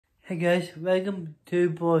Hey guys, welcome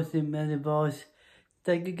to Boss and Man and Boss.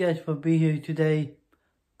 Thank you guys for being here today.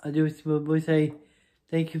 I just want to say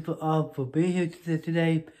thank you for all for being here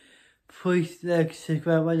today. Please like,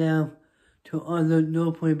 subscribe right now to unlock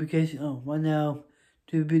notification on right now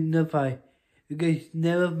to be notified. You guys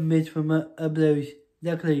never miss from my uploads.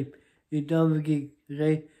 Luckily, you don't forget,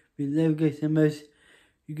 okay? We love you guys so much.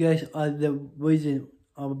 You guys are the reason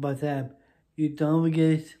of about that. You don't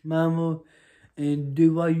forget, smile and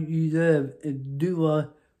do what you love and do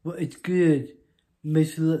what is good. Make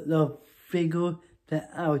love figure that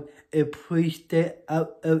out and please stay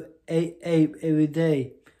out of AA every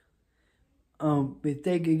day. But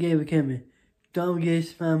thank you again for coming. Don't forget to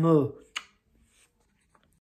smile more.